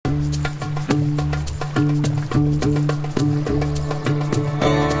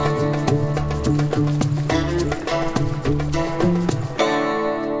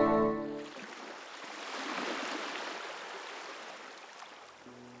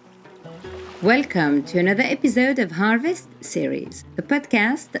Welcome to another episode of Harvest Series, a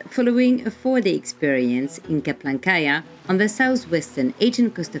podcast following a 4-day experience in Kaplankaya on the southwestern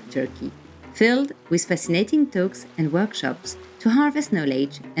Aegean coast of Turkey, filled with fascinating talks and workshops to harvest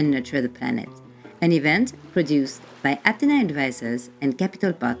knowledge and nurture the planet. An event produced by Athena Advisors and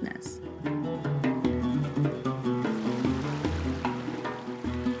Capital Partners.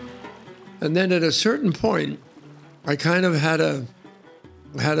 And then at a certain point, I kind of had a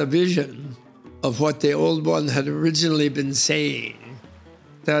vision of what the old one had originally been saying,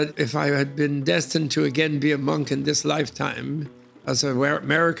 that if I had been destined to again be a monk in this lifetime, as an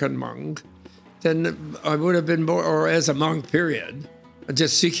American monk, then I would have been born, or as a monk, period,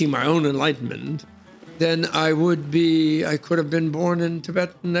 just seeking my own enlightenment, then I could have been born in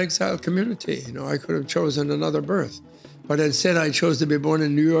Tibetan exile community. I could have chosen another birth. But instead, I chose to be born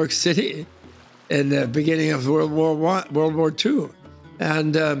in New York City in the beginning of World War II.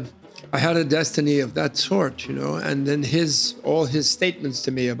 And I had a destiny of that sort, and then all his statements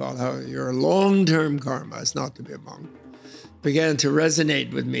to me about how your long-term karma is not to be a monk began to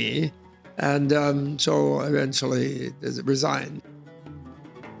resonate with me. And so I eventually resigned.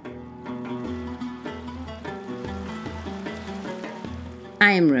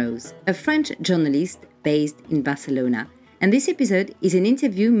 I am Rose, a French journalist based in Barcelona, and this episode is an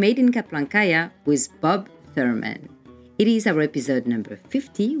interview made in Kaplankaya with Bob Thurman. It is our episode number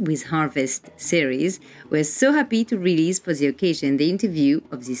 50 with Harvest Series. We're so happy to release for the occasion the interview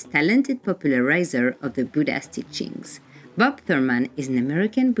of this talented popularizer of the Buddha's teachings. Bob Thurman is an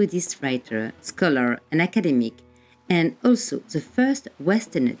American Buddhist writer, scholar, and academic, and also the first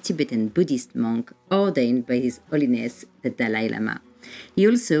Western Tibetan Buddhist monk ordained by His Holiness the Dalai Lama. He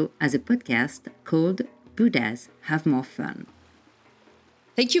also has a podcast called Buddhas Have More Fun.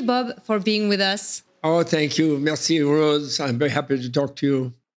 Thank you, Bob, for being with us. Oh, thank you. Merci, Rose. I'm very happy to talk to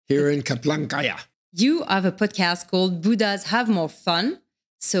you here in Kaplankaya. You have a podcast called Buddhas Have More Fun.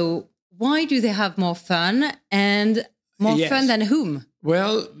 So why do they have more fun, and more fun than whom?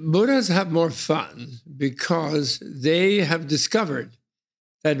 Well, Buddhas have more fun because they have discovered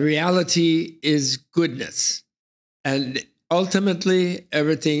that reality is goodness. And ultimately,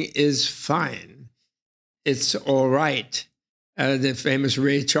 everything is fine. It's all right. The famous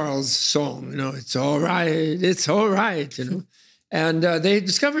Ray Charles song, it's all right, And they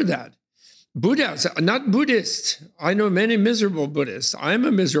discovered that. Buddhas, not Buddhists. I know many miserable Buddhists. I'm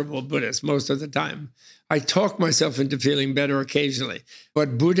a miserable Buddhist most of the time. I talk myself into feeling better occasionally.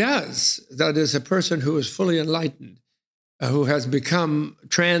 But Buddhas, that is a person who is fully enlightened, who has become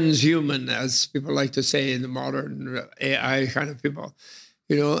transhuman, as people like to say in the modern AI kind of people,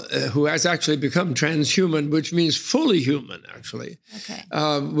 who has actually become transhuman, which means fully human, actually,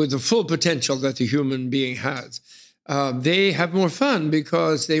 with the full potential that the human being has. They have more fun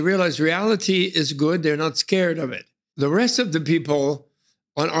because they realize reality is good. They're not scared of it. The rest of the people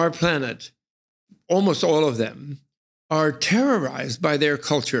on our planet, almost all of them, are terrorized by their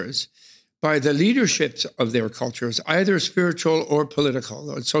cultures, by the leaderships of their cultures, either spiritual or political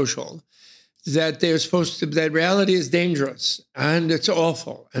or social, that reality is dangerous and it's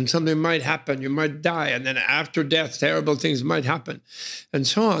awful and something might happen. You might die. And then after death, terrible things might happen and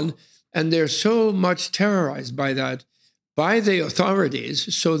so on. And they're so much terrorized by that, by the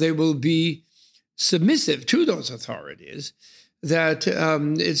authorities. So they will be submissive to those authorities, that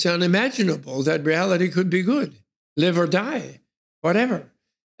it's unimaginable that reality could be good, live or die, whatever.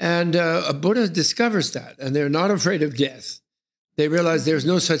 And a Buddha discovers that, and they're not afraid of death. They realize there's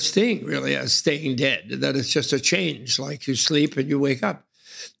no such thing really as staying dead, that it's just a change, like you sleep and you wake up.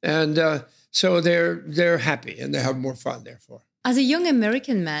 And so they're happy and they have more fun, therefore. As a young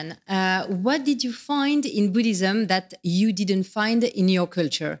American man, what did you find in Buddhism that you didn't find in your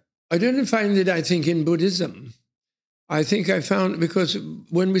culture? I didn't find it, I think, in Buddhism. I think I found, because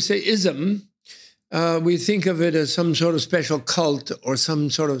when we say ism, we think of it as some sort of special cult or some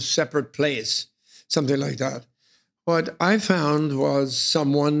sort of separate place, something like that. What I found was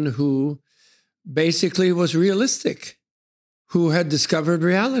someone who basically was realistic, who had discovered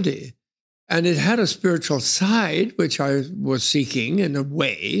reality. And it had a spiritual side, which I was seeking in a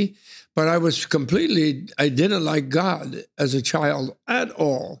way, but I didn't like God as a child at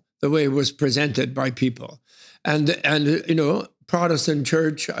all, the way it was presented by people. And Protestant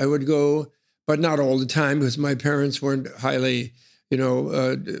church, I would go, but not all the time, because my parents weren't highly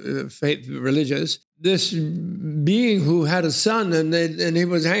religious. This being who had a son and he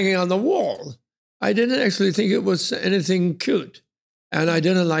was hanging on the wall, I didn't actually think it was anything cute, and I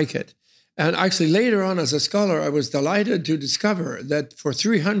didn't like it. And actually later on as a scholar, I was delighted to discover that for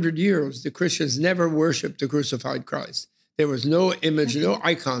 300 years, the Christians never worshiped the crucified Christ. There was no image, no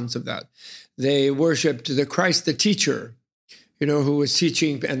icons of that. They worshipped the Christ the teacher, who was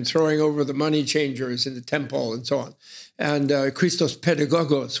teaching and throwing over the money changers in the temple and so on. And Christos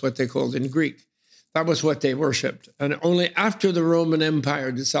Pedagogos, what they called in Greek. That was what they worshipped. And only after the Roman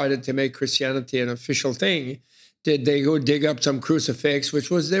Empire decided to make Christianity an official thing did they go dig up some crucifix, which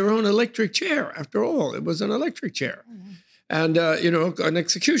was their own electric chair. After all, it was an electric chair. And, an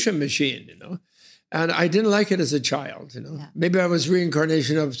execution machine, And I didn't like it as a child, Yeah. Maybe I was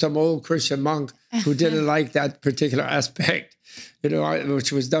reincarnation of some old Christian monk who didn't like that particular aspect,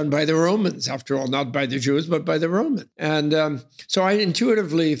 which was done by the Romans, after all, not by the Jews, but by the Romans. And so I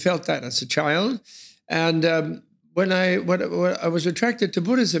intuitively felt that as a child. And when I was attracted to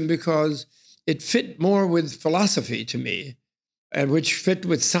Buddhism because it fit more with philosophy to me, and which fit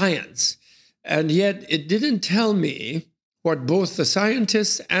with science. And yet it didn't tell me what both the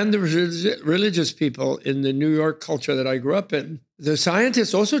scientists and the religious people in the New York culture that I grew up in, the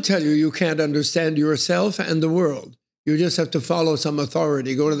scientists also tell you can't understand yourself and the world. You just have to follow some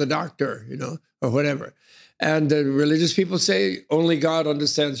authority, go to the doctor, or whatever. And the religious people say only God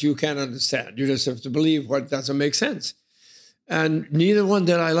understands, you can't understand. You just have to believe what doesn't make sense. And neither one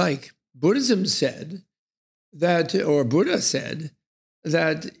did I like. Buddhism said that, or Buddha said,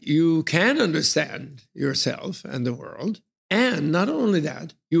 that you can understand yourself and the world. And not only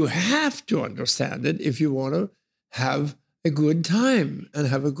that, you have to understand it if you want to have a good time and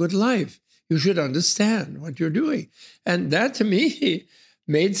have a good life. You should understand what you're doing. And that to me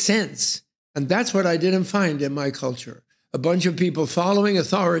made sense. And that's what I didn't find in my culture. A bunch of people following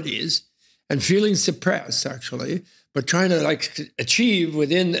authorities and feeling suppressed, actually, but trying to achieve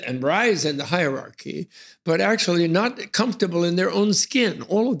within and rise in the hierarchy, but actually not comfortable in their own skin,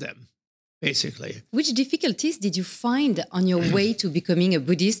 all of them, basically. Which difficulties did you find on your way to becoming a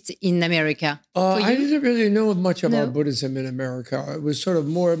Buddhist in America? I didn't really know much about Buddhism in America. It was sort of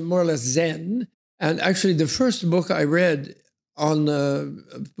more or less Zen. And actually, the first book I read on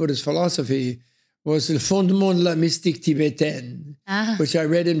Buddhist philosophy was Le Fondement de la Mystique Tibétaine, which I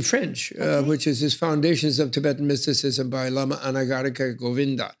read in French, which is his Foundations of Tibetan Mysticism by Lama Anagarika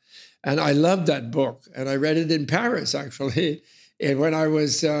Govinda. And I loved that book. And I read it in Paris, actually, when I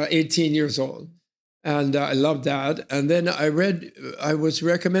was 18 years old. And I loved that. And then I was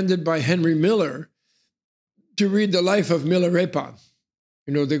recommended by Henry Miller to read The Life of Milarepa,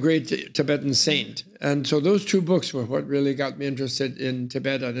 the great Tibetan saint. And so those two books were what really got me interested in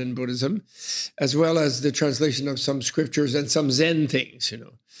Tibet and in Buddhism, as well as the translation of some scriptures and some Zen things,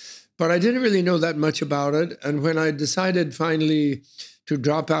 But I didn't really know that much about it. And when I decided finally to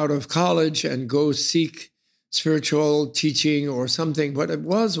drop out of college and go seek spiritual teaching or something, what it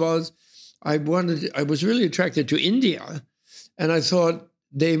was I was really attracted to India. And I thought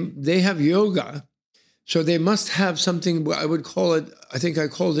they have yoga. So they must have something, I would call it, I think I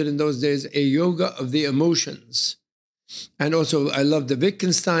called it in those days, a yoga of the emotions. And also I loved the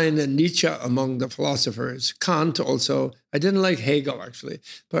Wittgenstein and Nietzsche among the philosophers. Kant also. I didn't like Hegel, actually,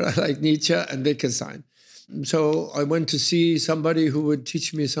 but I liked Nietzsche and Wittgenstein. So I went to see somebody who would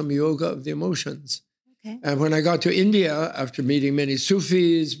teach me some yoga of the emotions. Okay. And when I got to India, after meeting many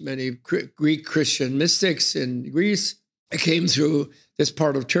Sufis, many Greek Christian mystics in Greece, I came through this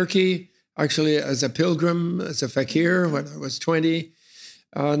part of Turkey, actually as a pilgrim, as a fakir when I was 20.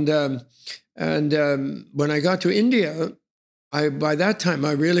 And when I got to India, by that time,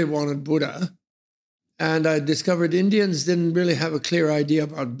 I really wanted Buddha. And I discovered Indians didn't really have a clear idea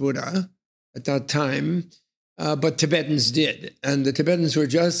about Buddha at that time, but Tibetans did. And the Tibetans were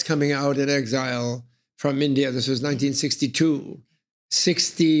just coming out in exile from India. This was 1962,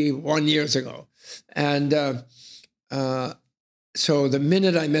 61 years ago. And so the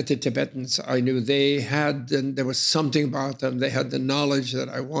minute I met the Tibetans, I knew there was something about them. They had the knowledge that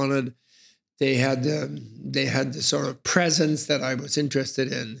I wanted. They had the sort of presence that I was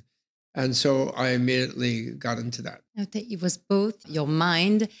interested in. And so I immediately got into that. Okay. It was both your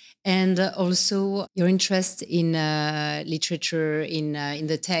mind and also your interest in literature, in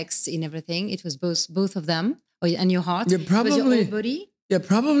the text, in everything. It was both of them, and your heart. Yeah, probably. It was your whole body? Yeah,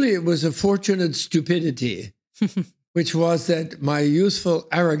 probably it was a fortunate stupidity, which was that my youthful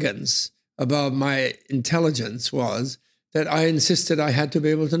arrogance about my intelligence was that I insisted I had to be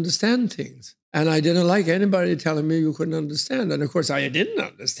able to understand things. And I didn't like anybody telling me you couldn't understand. And of course, I didn't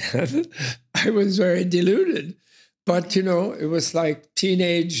understand. I was very deluded. But, it was like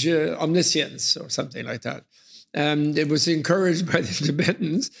teenage omniscience or something like that. And it was encouraged by the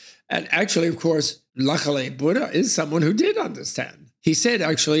Tibetans. And actually, of course, luckily, Buddha is someone who did understand. He said,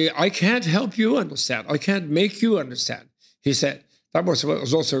 actually, I can't help you understand. I can't make you understand. He said, That was what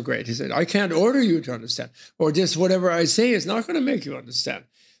was also great. He said, I can't order you to understand, or just whatever I say is not going to make you understand.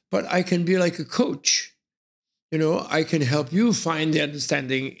 But I can be like a coach. I can help you find the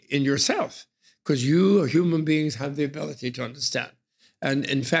understanding in yourself, because you, human beings, have the ability to understand. And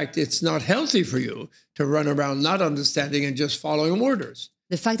in fact, it's not healthy for you to run around not understanding and just following orders.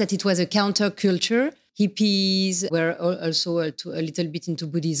 The fact that it was a counterculture, hippies were also a little bit into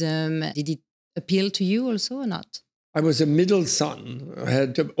Buddhism. Did it appeal to you also or not? I was a middle son. I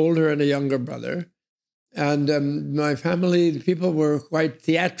had an older and a younger brother. And my family, the people were quite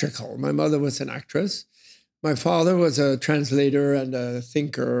theatrical. My mother was an actress. My father was a translator and a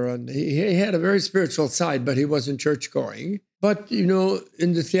thinker, and he had a very spiritual side, but he wasn't church-going. But, in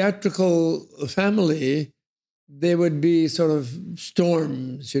the theatrical family, there would be sort of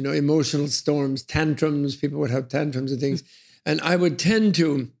storms, emotional storms, tantrums. People would have tantrums and things. And I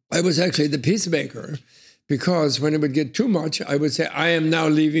was actually the peacemaker, because when it would get too much, I would say, I am now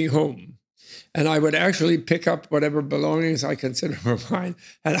leaving home. And I would actually pick up whatever belongings I consider were mine,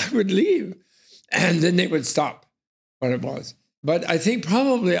 and I would leave. And then they would stop what it was. But I think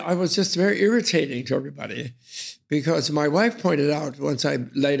probably I was just very irritating to everybody, because my wife pointed out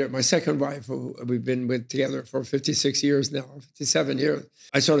my second wife, who we've been with together for 56 years now, 57 years,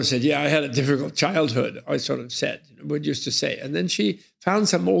 I sort of said, I had a difficult childhood, I sort of said, would used to say. And then she found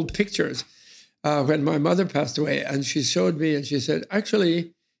some old pictures when my mother passed away, and she showed me, and she said,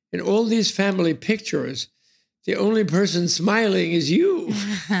 actually, in all these family pictures, the only person smiling is you.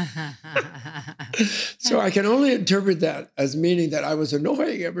 So I can only interpret that as meaning that I was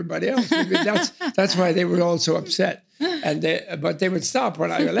annoying everybody else. Maybe that's why they were all so upset. But they would stop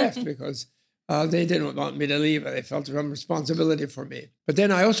when I left, because they didn't want me to leave. They felt some responsibility for me. But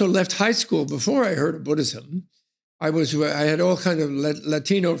then I also left high school before I heard of Buddhism. I had all kinds of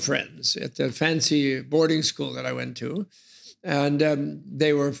Latino friends at the fancy boarding school that I went to. And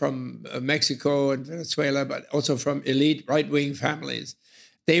they were from Mexico and Venezuela, but also from elite right-wing families.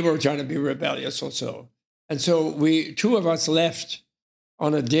 They were trying to be rebellious also. And so two of us left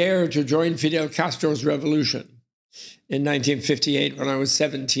on a dare to join Fidel Castro's revolution in 1958 when I was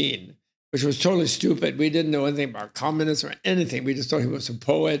 17, which was totally stupid. We didn't know anything about communism or anything. We just thought he was a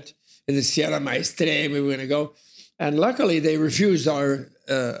poet in the Sierra Maestre, we were going to go. And luckily, they refused our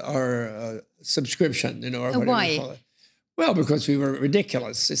subscription, or whatever Why? you call it. Well, because we were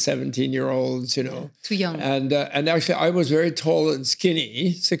ridiculous, 17-year-olds, Too young. And actually, I was very tall and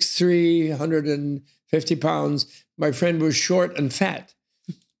skinny, 6'3", 150 pounds. My friend was short and fat.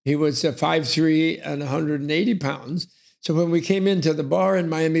 He was 5'3" and 180 pounds. So when we came into the bar in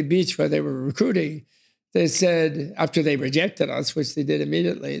Miami Beach where they were recruiting, they said, after they rejected us, which they did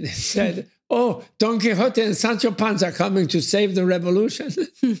immediately, they said, oh, Don Quixote and Sancho Panza are coming to save the revolution.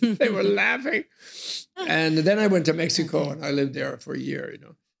 They were laughing. And then I went to Mexico, and I lived there for a year,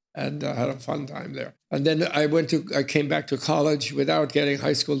 and had a fun time there. And then I came back to college without getting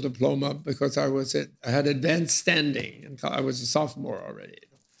high school diploma, because I had advanced standing, and I was a sophomore already.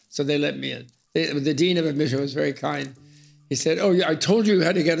 So they let me in. The dean of admission was very kind. He said, oh, yeah, I told you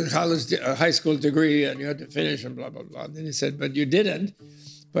had to get a high school degree and you had to finish and blah, blah, blah. And then he said, but you didn't.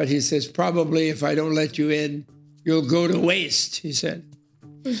 But he says, probably if I don't let you in, you'll go to waste, he said.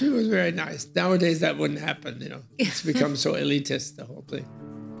 Which was very nice. Nowadays, that wouldn't happen, It's become so elitist, the whole thing.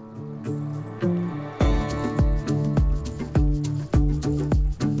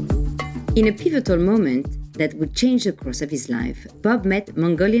 In a pivotal moment that would change the course of his life, Bob met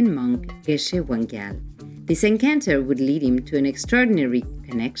Mongolian monk Geshe Wangyal. This encounter would lead him to an extraordinary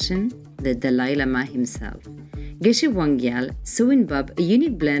connection, the Dalai Lama himself. Geshe Wangyal saw in Bob a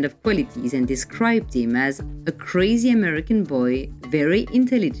unique blend of qualities and described him as a crazy American boy, very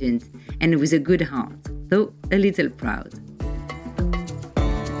intelligent and with a good heart, though a little proud.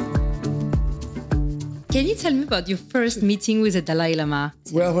 Can you tell me about your first meeting with the Dalai Lama?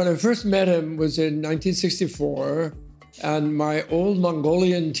 Well, when I first met him was in 1964, and my old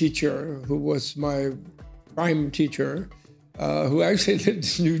Mongolian teacher, who was my prime teacher, who actually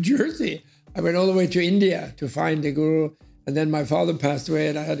lived in New Jersey, I went all the way to India to find the guru. And then my father passed away,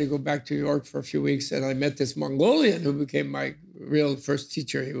 and I had to go back to New York for a few weeks. And I met this Mongolian who became my real first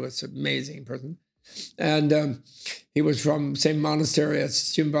teacher. He was an amazing person. And he was from same monastery as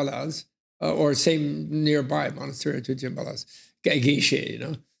Chimbalas, or same nearby monastery to Chimbalas,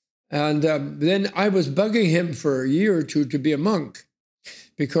 Geshe, And then I was bugging him for a year or two to be a monk,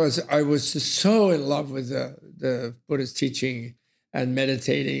 because I was so in love with the Buddhist teaching and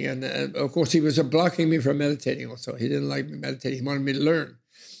meditating. And of course, he was blocking me from meditating also. He didn't like me meditating. He wanted me to learn.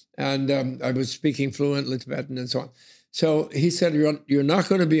 And I was speaking fluently Tibetan and so on. So he said, you're not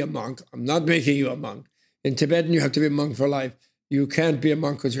going to be a monk. I'm not making you a monk. In Tibetan, you have to be a monk for life. You can't be a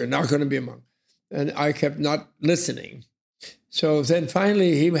monk because you're not going to be a monk. And I kept not listening. So then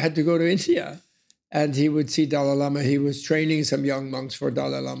finally he had to go to India and he would see Dalai Lama. He was training some young monks for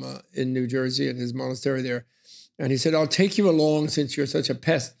Dalai Lama in New Jersey in his monastery there. And he said, I'll take you along since you're such a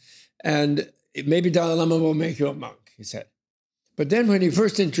pest. And maybe Dalai Lama will make you a monk, he said. But then when he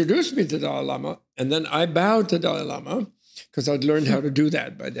first introduced me to Dalai Lama, and then I bowed to Dalai Lama because I'd learned how to do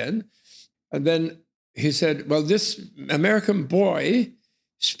that by then. And then he said, well, this American boy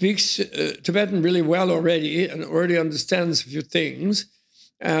speaks Tibetan really well already and already understands a few things.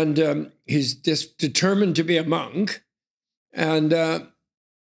 And he's just determined to be a monk. And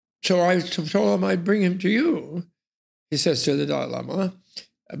so I told him I'd bring him to you, he says to the Dalai Lama.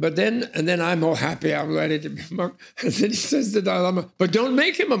 But then I'm all happy, I'm ready to be a monk. And then he says to the Dalai Lama, but don't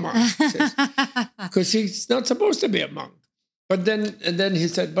make him a monk, because he's not supposed to be a monk. But then he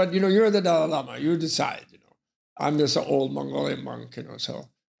said, but you're the Dalai Lama, you decide, I'm just an old Mongolian monk, so.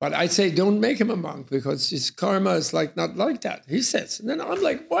 But I say, don't make him a monk because his karma is not like that, he says. And then I'm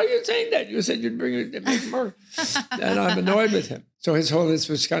like, why are you saying that? You said you'd make him a monk. And I'm annoyed with him. So His Holiness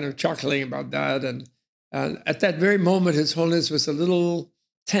was kind of chuckling about that. And at that very moment, His Holiness was a little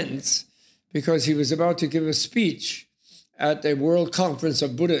tense because he was about to give a speech at a World Conference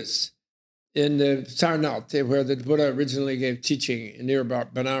of Buddhists in the Sarnath, where the Buddha originally gave teaching near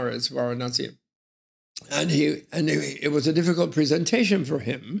Benares, Varanasi. And it was a difficult presentation for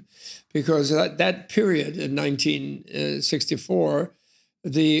him because at that period in 1964,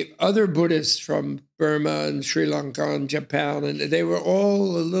 the other Buddhists from Burma and Sri Lanka and Japan, and they were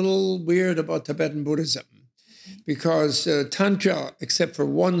all a little weird about Tibetan Buddhism. Because Tantra, except for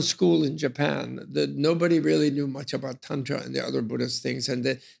one school in Japan, nobody really knew much about Tantra and the other Buddhist things.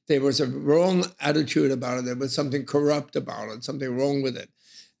 And there was a wrong attitude about it. There was something corrupt about it, something wrong with it.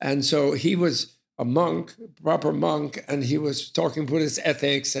 And so he was a monk, proper monk, and he was talking Buddhist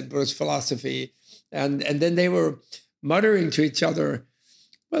ethics and Buddhist philosophy. And then they were muttering to each other,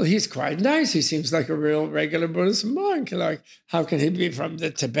 well, he's quite nice. He seems like a real regular Buddhist monk. Like, how can he be from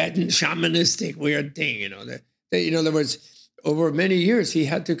the Tibetan shamanistic weird thing, in other words, over many years, he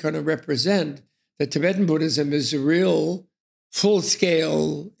had to kind of represent that Tibetan Buddhism is a real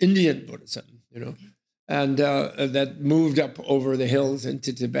full-scale Indian Buddhism, and that moved up over the hills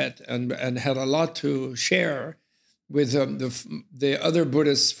into Tibet and had a lot to share with the other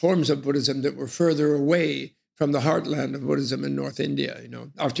Buddhist forms of Buddhism that were further away from the heartland of Buddhism in North India,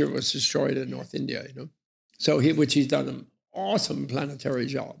 after it was destroyed in North India, So which he's done an awesome planetary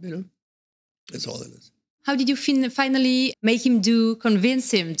job, That's all it is. How did you finally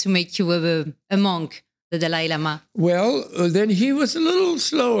convince him to make you a monk, the Dalai Lama? Well, then he was a little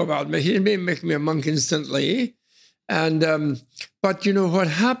slow about me. He didn't make me a monk instantly. And but what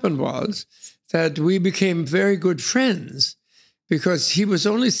happened was that we became very good friends because he was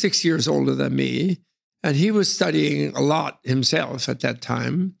only 6 years older than me. And he was studying a lot himself at that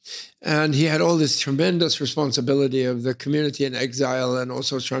time. And he had all this tremendous responsibility of the community in exile and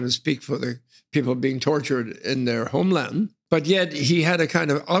also trying to speak for the people being tortured in their homeland. But yet he had a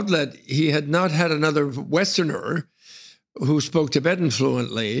kind of outlet. He had not had another Westerner who spoke Tibetan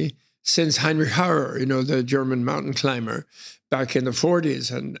fluently since Heinrich Harrer, the German mountain climber back in the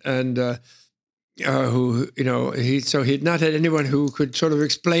 40s. He'd not had anyone who could sort of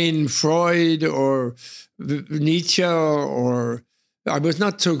explain Freud or Nietzsche, or I was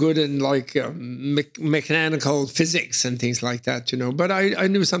not so good in mechanical physics and things like that, but I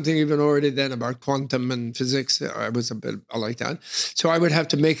knew something even already then about quantum and physics. I was a bit like that. So I would have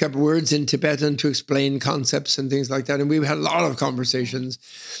to make up words in Tibetan to explain concepts and things like that. And we had a lot of conversations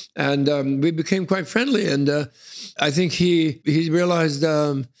and we became quite friendly. And I think he realized,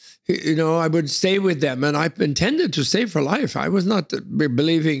 I would stay with them. And I intended to stay for life. I was not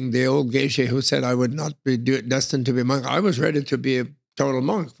believing the old geisha who said I would not be destined to be a monk. I was ready to be a total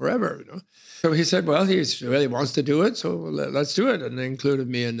monk forever, So he said, well, he really wants to do it, so let's do it. And they included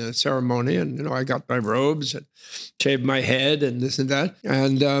me in the ceremony. And, I got my robes and shaved my head and this and that.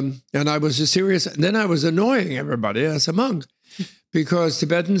 And I was then I was annoying everybody as a monk because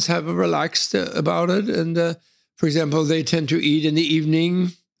Tibetans have relaxed about it. And, for example, they tend to eat in the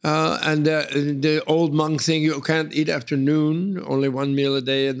evening. And the old monk thing, you can't eat after noon, only one meal a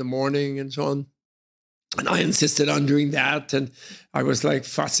day in the morning and so on. And I insisted on doing that. And I was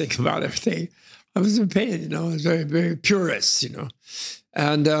fussing about everything. I was in pain, I was very, very purist,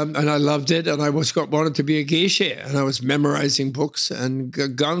 And I loved it. And I wanted to be a geisha. And I was memorizing books and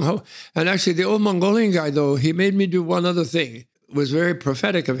gung-ho. And actually, the old Mongolian guy, though, he made me do one other thing. It was very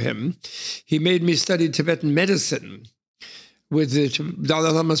prophetic of him. He made me study Tibetan medicine, with the Dalai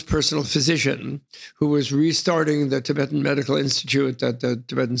Lama's personal physician, who was restarting the Tibetan Medical Institute that the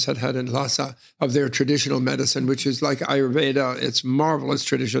Tibetans had in Lhasa of their traditional medicine, which is like Ayurveda. It's marvelous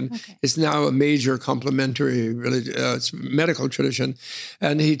tradition. Okay. It's now a major complementary medical tradition.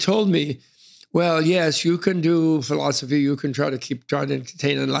 And he told me, well, yes, you can do philosophy. You can try to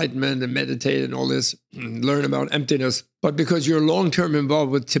attain enlightenment and meditate and all this, and learn about emptiness. But because you're long-term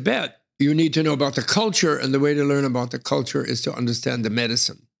involved with Tibet, you need to know about the culture, and the way to learn about the culture is to understand the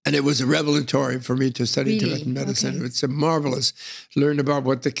medicine. And it was revelatory for me to study Tibetan medicine. Okay. It's a marvelous. Learn about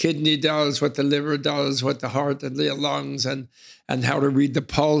what the kidney does, what the liver does, what the heart and the lungs, and how to read the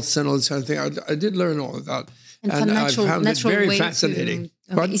pulse and all this kind of thing. I did learn all of that. And I found it very fascinating.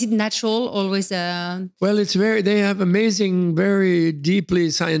 Okay. Is it natural always? Well, they have amazing, very deeply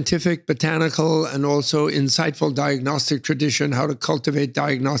scientific, botanical, and also insightful diagnostic tradition, how to cultivate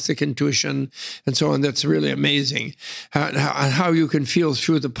diagnostic intuition and so on. That's really amazing. How you can feel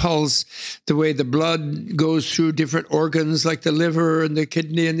through the pulse, the way the blood goes through different organs like the liver and the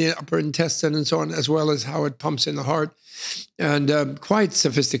kidney and the upper intestine and so on, as well as how it pumps in the heart. And quite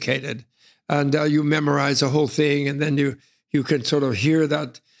sophisticated. And you memorize the whole thing, and then you can sort of hear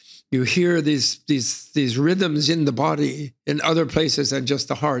that. You hear these rhythms in the body in other places than just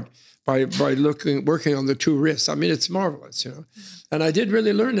the heart by working on the two wrists. I mean, it's marvelous, you know. And I did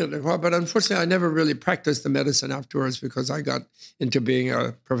really learn it, but unfortunately, I never really practiced the medicine afterwards because I got into being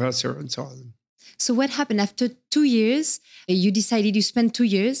a professor and so on. So what happened after 2 years? You decided you spent 2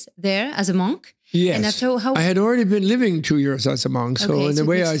 years there as a monk. Yes, and after I had already been living 2 years as a monk, so in a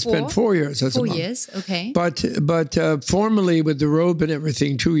way I spent 4 years as a monk. 4 years, okay. But formally with the robe and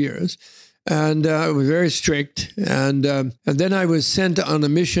everything, 2 years, and it was very strict. And then I was sent on a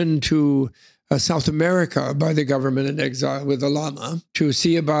mission to South America by the government in exile with the Lama to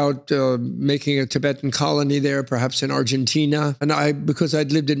see about making a Tibetan colony there, perhaps in Argentina. And because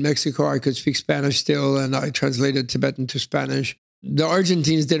I'd lived in Mexico, I could speak Spanish still, and I translated Tibetan to Spanish. The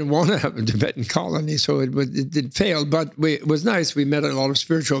Argentines didn't want to have a Tibetan colony, so it did fail. But it was nice. We met a lot of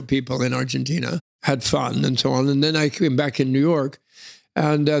spiritual people in Argentina, had fun and so on. And then I came back in New York.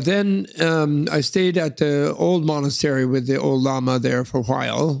 And then I stayed at the old monastery with the old Lama there for a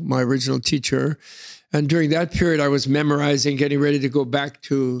while, my original teacher. And during that period, I was memorizing, getting ready to go back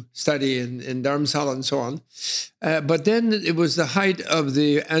to study in Dharamsala and so on. But then it was the height of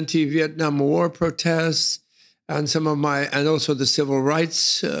the anti-Vietnam War protests, and and also the civil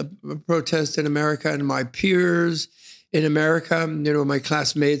rights protest in America, and my peers in America, you know, my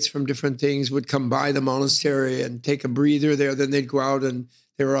classmates from different things would come by the monastery and take a breather there. Then they'd go out and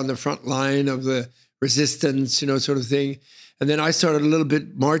they were on the front line of the resistance, you know, sort of thing. And then I started a little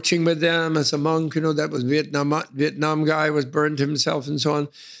bit marching with them as a monk, you know, that was Vietnam guy was burned himself and so on.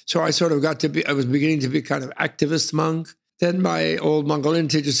 So I sort of I was beginning to be kind of activist monk. Then my old Mongolian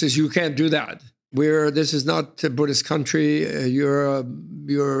teacher says, you can't do that. This is not a Buddhist country. You're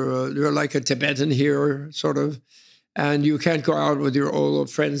like a Tibetan here, sort of, and you can't go out with your old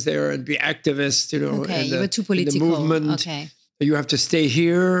friends there and be activists, you know. Okay, you were too political. The movement. Okay, you have to stay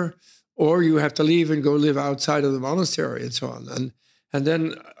here, or you have to leave and go live outside of the monastery and so on. And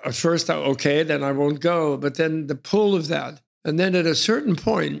then at first, then I won't go. But then the pull of that, and then at a certain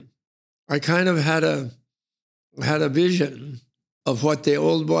point, I kind of had a vision of what the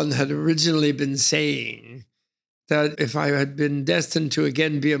old one had originally been saying, that if I had been destined to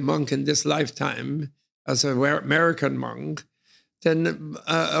again be a monk in this lifetime as an American monk, then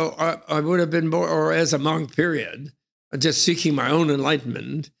I would have been born, or as a monk, period, just seeking my own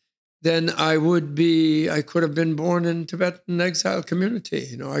enlightenment, then I could have been born in Tibetan exile community.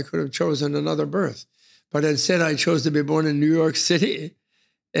 You know, I could have chosen another birth. But instead, I chose to be born in New York City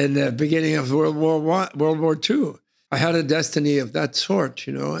in the beginning of World War II. I had a destiny of that sort,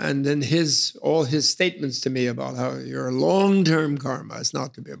 you know, and then all his statements to me about how your long-term karma is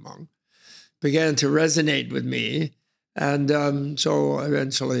not to be a monk began to resonate with me. And so I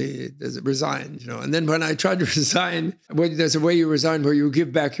eventually resigned, you know. And then when I tried to resign, there's a way you resign where you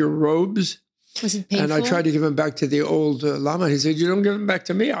give back your robes. Was it painful? And I tried to give them back to the old Lama. He said, you don't give them back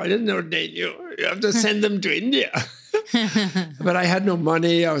to me. I didn't ordain you. You have to send them to India. But I had no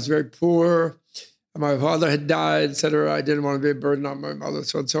money. I was very poor. My father had died, etc. I didn't want to be a burden on my mother.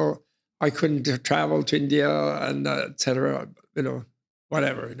 So I couldn't travel to India and etc. You know,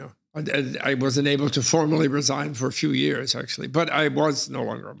 whatever, you know. I wasn't able to formally resign for a few years, actually. But I was no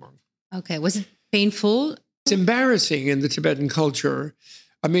longer a monk. Okay. Was it painful? It's embarrassing in the Tibetan culture.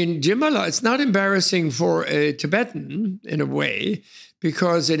 I mean, Jimala, it's not embarrassing for a Tibetan in a way,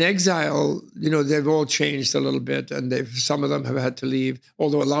 because in exile, they've all changed a little bit, and some of them have had to leave,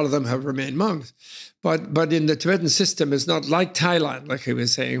 although a lot of them have remained monks. But in the Tibetan system, it's not like Thailand, like he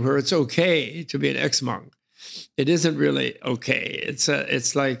was saying, where it's okay to be an ex-monk. It isn't really okay.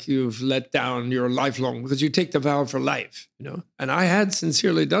 It's like you've let down your lifelong, because you take the vow for life, And I had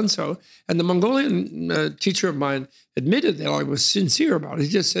sincerely done so. And the Mongolian teacher of mine admitted that I was sincere about it. He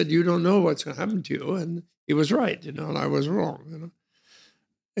just said, "You don't know what's going to happen to you," and he was right, and I was wrong,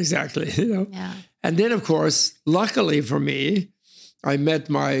 Exactly, Yeah. And then, of course, luckily for me, I met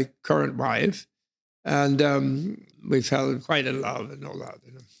my current wife, and we fell quite in love and all that,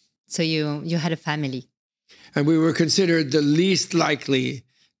 So you had a family. And we were considered the least likely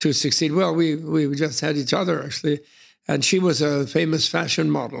to succeed. Well, we just had each other, actually. And she was a famous fashion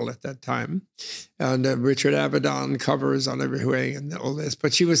model at that time. And Richard Avedon covers on everything and all this.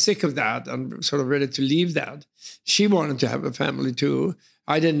 But she was sick of that and sort of ready to leave that. She wanted to have a family too.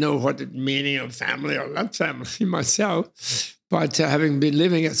 I didn't know what the meaning of family or not family myself. But having been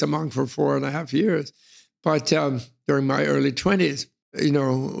living as a monk for 4.5 years. But during my early 20s,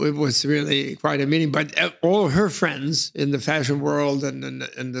 it was really quite a meeting. But all her friends in the fashion world and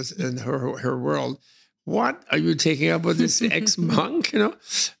in her world, what are you taking up with this ex-monk, And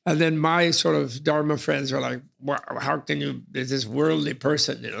then my sort of Dharma friends were like, how can you, this worldly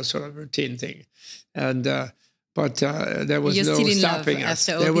person, sort of routine thing. And, but there was no stopping us.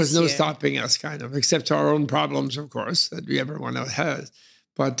 There was no stopping us, kind of, except our own problems, of course, that everyone else has.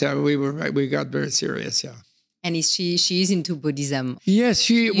 But we got very serious, yeah. And she is into Buddhism. Yes,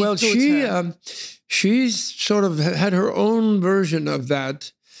 she's sort of had her own version of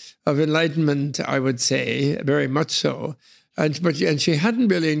that, of enlightenment, I would say, very much so. And she hadn't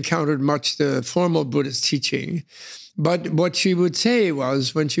really encountered much the formal Buddhist teaching. But what she would say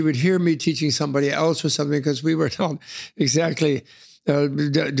was, when she would hear me teaching somebody else or something, because we were not exactly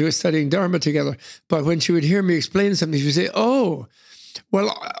studying Dharma together, but when she would hear me explain something, she would say,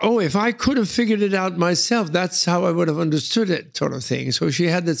 if I could have figured it out myself, that's how I would have understood it, sort of thing. So she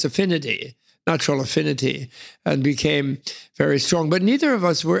had this affinity, natural affinity, and became very strong. But neither of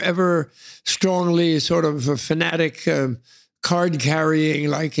us were ever strongly sort of a fanatic, card-carrying,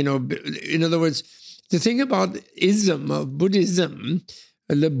 like, in other words, the thing about Buddhism,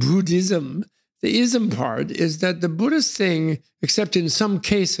 the ism part is that the Buddhist thing, except in some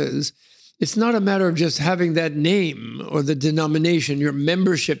cases, it's not a matter of just having that name or the denomination, your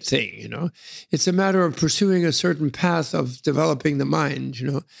membership thing, It's a matter of pursuing a certain path of developing the mind,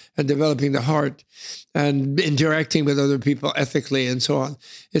 and developing the heart and interacting with other people ethically and so on.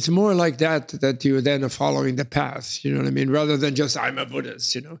 It's more like that you then are following the path, you know what I mean? Rather than just, I'm a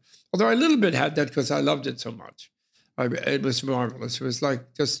Buddhist, Although I a little bit had that because I loved it so much. It was marvelous. It was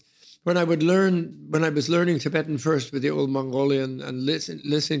like just... When I was learning Tibetan first with the old Mongolian and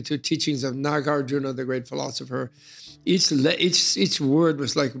listening to teachings of Nagarjuna, the great philosopher, each word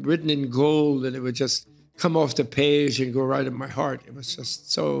was like written in gold, and it would just come off the page and go right in my heart. It was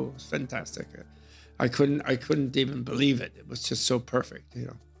just so fantastic. I couldn't even believe it. It was just so perfect,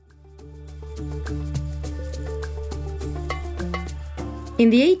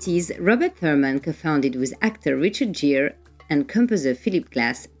 In the 80s, Robert Thurman co-founded with actor Richard Gere and composer Philip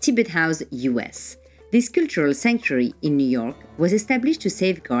Glass Tibet House US. This cultural sanctuary in New York was established to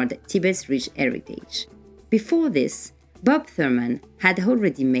safeguard Tibet's rich heritage. Before this, Bob Thurman had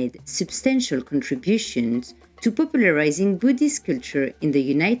already made substantial contributions to popularizing Buddhist culture in the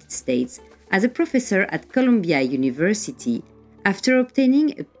United States as a professor at Columbia University after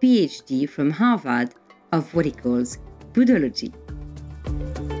obtaining a PhD from Harvard of what he calls Buddhology.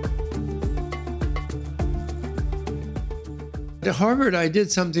 At Harvard, I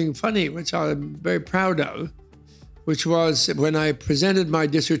did something funny, which I'm very proud of, which was when I presented my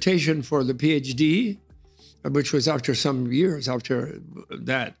dissertation for the PhD, which was after some years after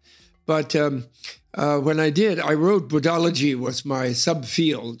that. But when I did, I wrote Buddhology was my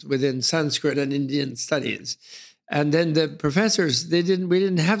subfield within Sanskrit and Indian studies. And then the professors, we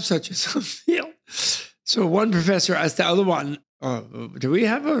didn't have such a subfield. So one professor asked the other one, do we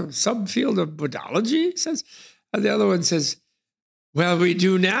have a subfield of Buddhology? And the other one says, well, we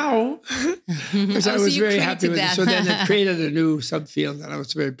do now, which I was very happy with. So then it created a new subfield, and I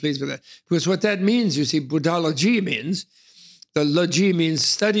was very pleased with that. Because what that means, you see, Buddhology means, the logy means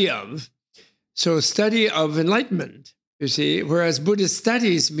study of, so study of enlightenment, you see, whereas Buddhist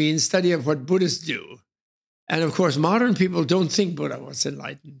studies means study of what Buddhists do. And of course, modern people don't think Buddha was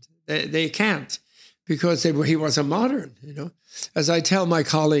enlightened. They can't, because he was a modern, As I tell my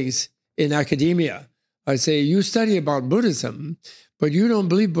colleagues in academia, I say, you study about Buddhism, but you don't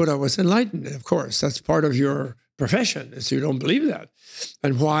believe Buddha was enlightened. Of course, that's part of your profession. So you don't believe that.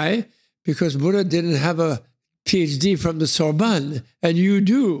 And why? Because Buddha didn't have a PhD from the Sorbonne, and you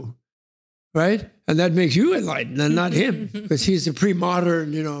do, right? And that makes you enlightened and not him, because he's a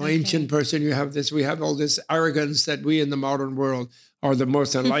pre-modern, ancient person. We have all this arrogance that we in the modern world are the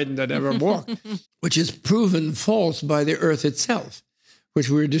most enlightened that ever walked, which is proven false by the earth itself, which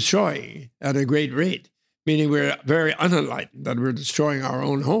we're destroying at a great rate, meaning we're very unenlightened, that we're destroying our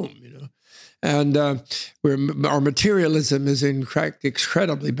own home, And our materialism is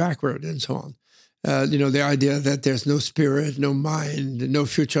incredibly backward and so on. The idea that there's no spirit, no mind, no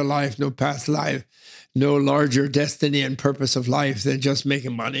future life, no past life, no larger destiny and purpose of life than just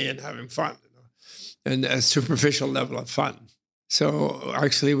making money and having fun, and a superficial level of fun. So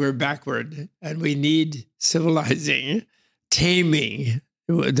actually we're backward, and we need civilizing, taming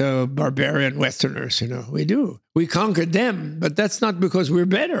the barbarian Westerners, we do. We conquered them, but that's not because we're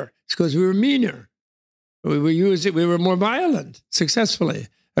better. It's because we were meaner. We were more violent successfully,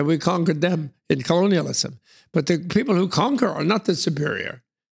 and we conquered them in colonialism. But the people who conquer are not the superior.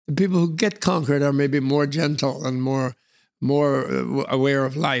 The people who get conquered are maybe more gentle and more aware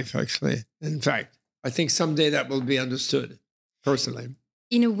of life, actually. In fact, I think someday that will be understood, personally.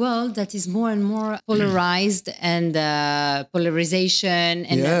 In a world that is more and more polarized and polarization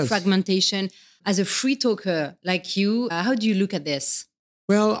and fragmentation, as a free talker like you, how do you look at this?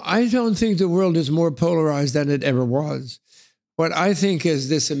 Well, I don't think the world is more polarized than it ever was. What I think is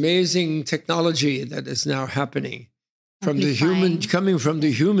this amazing technology that is now happening coming from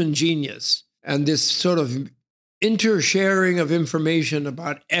the human genius, and this sort of intersharing of information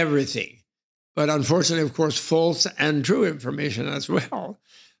about everything. But unfortunately, of course, false and true information as well.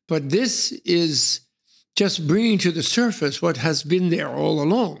 But this is just bringing to the surface what has been there all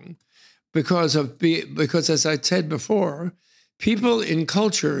along, because as I said before, people in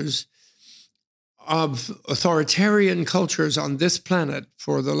cultures of authoritarian cultures on this planet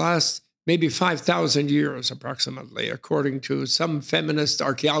for the last maybe 5,000 years approximately, according to some feminist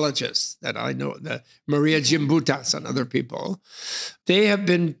archaeologists that I know, the Maria Gimbutas and other people, they have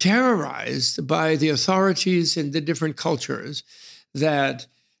been terrorized by the authorities in the different cultures that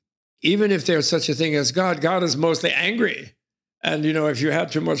even if there's such a thing as God, God is mostly angry. And, if you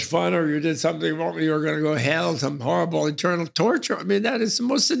had too much fun or you did something wrong, you were going to go to hell, some horrible eternal torture. I mean, that is the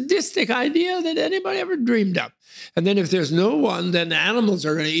most sadistic idea that anybody ever dreamed of. And then if there's no one, then the animals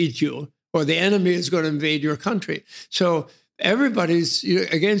are going to eat you, or the enemy is going to invade your country. So everybody's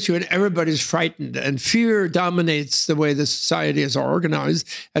against you, and everybody's frightened. And fear dominates the way the society is organized.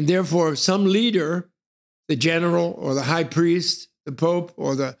 And therefore, some leader, the general or the high priest, the pope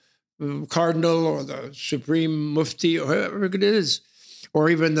or the cardinal or the supreme mufti or whoever it is,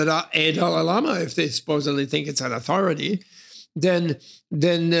 or even the Dalai Lama, if they supposedly think it's an authority, then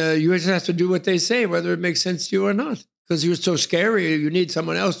you just have to do what they say, whether it makes sense to you or not. Because you're so scary, you need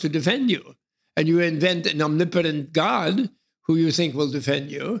someone else to defend you. And you invent an omnipotent God who you think will defend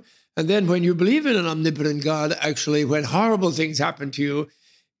you. And then when you believe in an omnipotent God, actually, when horrible things happen to you,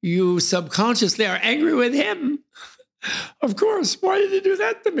 you subconsciously are angry with him. Of course, why did he do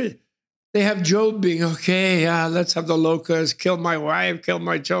that to me? They have Job being, okay, let's have the locusts, kill my wife, kill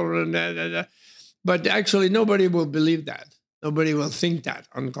my children. But actually, nobody will believe that. Nobody will think that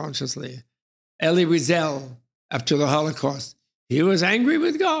unconsciously. Elie Wiesel, after the Holocaust, he was angry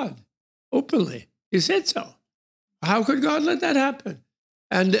with God, openly. He said so. How could God let that happen?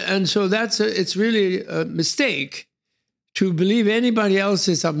 And so it's really a mistake to believe anybody else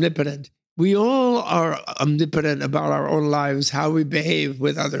is omnipotent. We all are omnipotent about our own lives, how we behave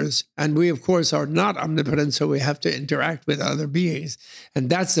with others. And we, of course, are not omnipotent, so we have to interact with other beings. And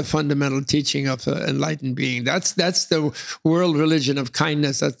that's the fundamental teaching of the enlightened being. That's the world religion of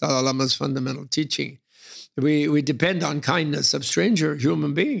kindness. That's Dalai Lama's fundamental teaching. We depend on kindness of stranger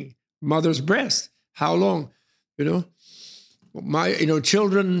human being. Mother's breast. How long?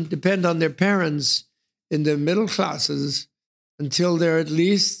 Children depend on their parents in the middle classes until they're at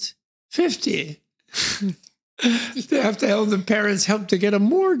least 50. They have to help the parents help to get a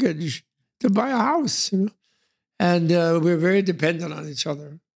mortgage to buy a house, And we're very dependent on each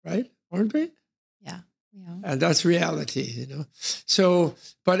other, right? Aren't we? Yeah. And that's reality, So,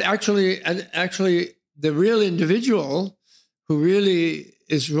 but actually, the real individual who really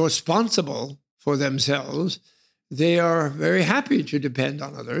is responsible for themselves, they are very happy to depend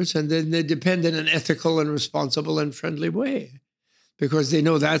on others, and then they depend in an ethical and responsible and friendly way, because they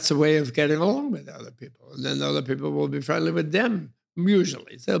know that's a way of getting along with other people. And then other people will be friendly with them,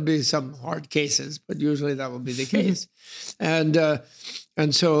 usually. There'll be some hard cases, but usually that will be the case. And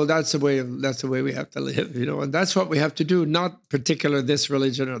so that's the way we have to live, And that's what we have to do, not particular this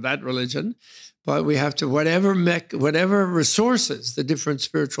religion or that religion, but we have to, whatever resources the different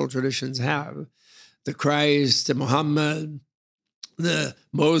spiritual traditions have, the Christ, the Muhammad, the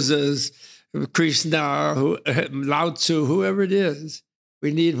Moses, Krishna, Lao Tzu, whoever it is,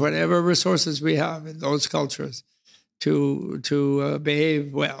 we need whatever resources we have in those cultures to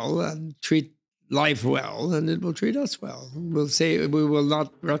behave well and treat life well, and it will treat us well. We'll say we will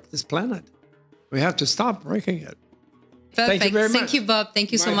not wreck this planet. We have to stop wrecking it. Perfect. Thank you very much. Thank you, Bob.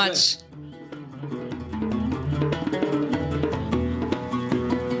 Thank you so much.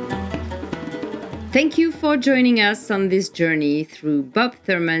 Thank you for joining us on this journey through Bob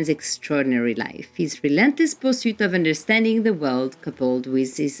Thurman's extraordinary life, his relentless pursuit of understanding the world, coupled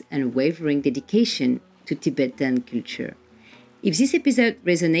with his unwavering dedication to Tibetan culture. If this episode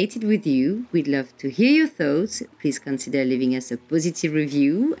resonated with you, we'd love to hear your thoughts. Please consider leaving us a positive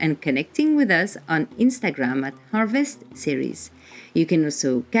review and connecting with us on Instagram at Harvest Series. You can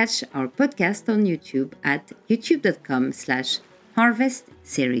also catch our podcast on YouTube at youtube.com/Harvest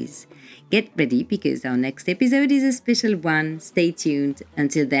Series. Get ready because our next episode is a special one. Stay tuned.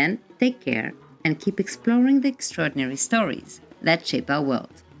 Until then, take care and keep exploring the extraordinary stories that shape our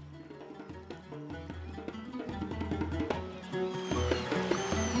world.